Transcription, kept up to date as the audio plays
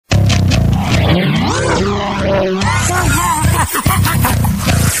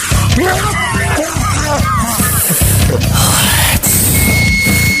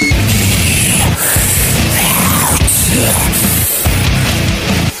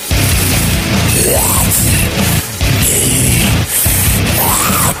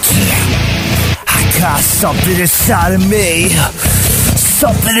got something inside of me.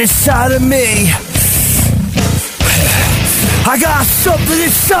 Something inside of me. I got something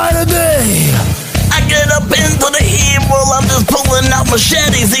inside of me. I get up into the heat while I'm just pulling out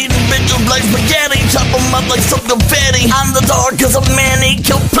machetes, eating bitches like spaghetti, chop them up like some confetti. I'm the darkest of many,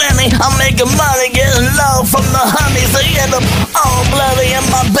 kill plenty. I'm making money, getting love from the honeys. They end up all bloody in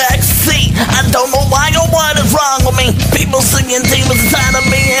my back seat. I don't know why or what is wrong with me. People singing demons inside of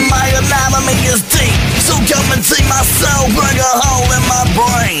me, and my anatomy is deep. So come and see my soul, break a hole in my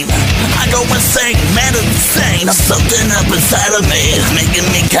brain. I go insane, mad and insane. Something up inside of me is making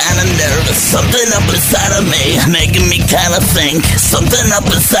me kinda nervous. Something up inside of me making me kinda think. Something up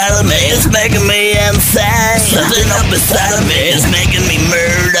inside of me is making me insane. Something up inside of me is making me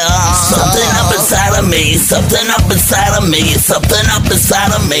murder. Something up inside of me, something up inside of me, something up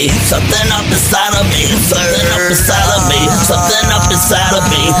inside of me, something up inside of me, something up inside of me, something up inside of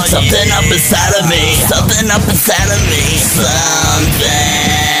me, something up inside of me, something up inside of me, something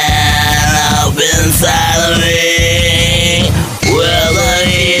up inside of me. Well, the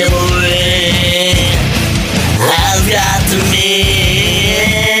evil has got to me.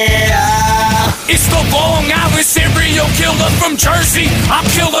 It's the Long Island serial killer from Jersey. I'll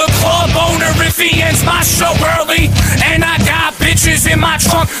kill a club owner if he ends my show early. And I got bitches in my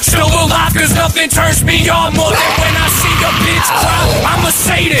trunk, still alive, cause nothing turns me on more than when I see a bitch cry. I'm a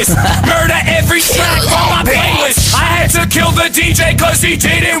sadist, murder every track on my playlist. I had to kill the DJ cause he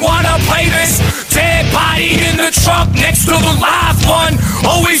didn't wanna play this. Dead body in the trunk next to the live one.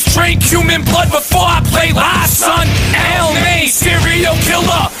 Always drink human blood before I play live, son. LMA, serial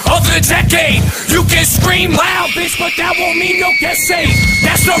killer of the decade. You can scream loud, bitch, but that won't mean you'll get saved.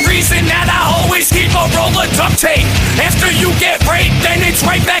 That's the reason that I always keep a roll of duct tape. After you get raped, then it's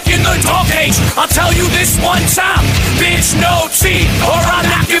right back in the dog cage. I'll tell you this one time, bitch, no teeth, or I'll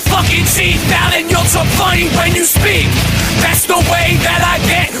knock your fucking teeth out and you'll talk funny when you speak. That's the way that I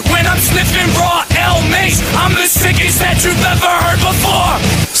get when I'm sniffing raw L-Mace. I'm the sickest that you've ever heard before.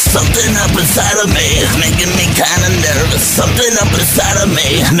 Something up inside of me is making me kinda nervous. Something up inside of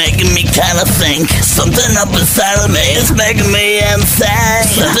me is making me kinda think. Something up inside of me is making me insane.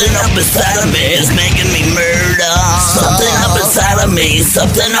 Something up inside of me is making me murder. Something up inside of me,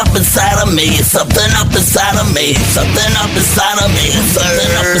 something up inside of me, something up inside of me, something up inside of me,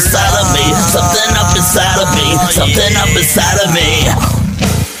 something up inside of me, something up inside of me, something up inside of me.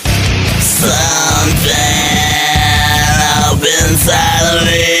 Something up inside of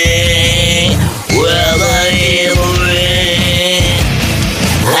me. Well, the evil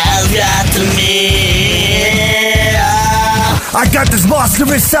has got to me. I got this monster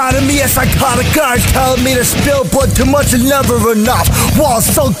inside of me, a psychotic guard telling me to spill blood too much and never enough. Walls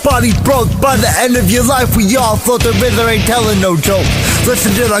sunk, body broke. By the end of your life, we all float. The river ain't telling no joke.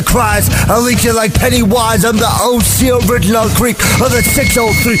 Listen to the cries, I leak you like Pennywise. I'm the OC original Greek of the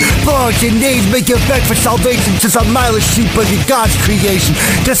 603. Fall on your knees, make you beg for salvation. Just a mindless sheep of your God's creation.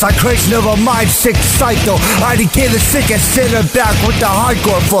 Desecration of a mind-sick psycho. I decay the sick and send her back with the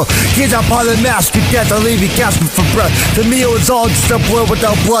hardcore flow. Kids up on the mask of death, I leave you gasping for breath. The meal is all just a blur with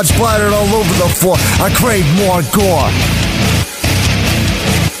the blood splattered all over the floor. I crave more gore.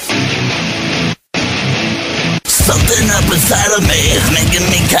 Something up inside of me is making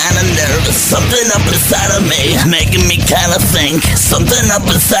me kinda nervous. Something up inside of me is making me kinda think. Something up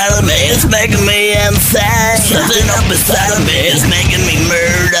inside of me is making me insane. Something up inside of me is making me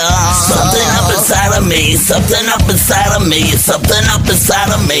murder. Something up inside of me, something up inside of me, something up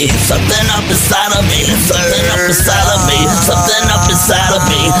inside of me, something up inside of me, something up inside of me, something up inside of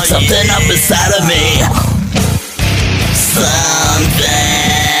me, something up inside of me. Something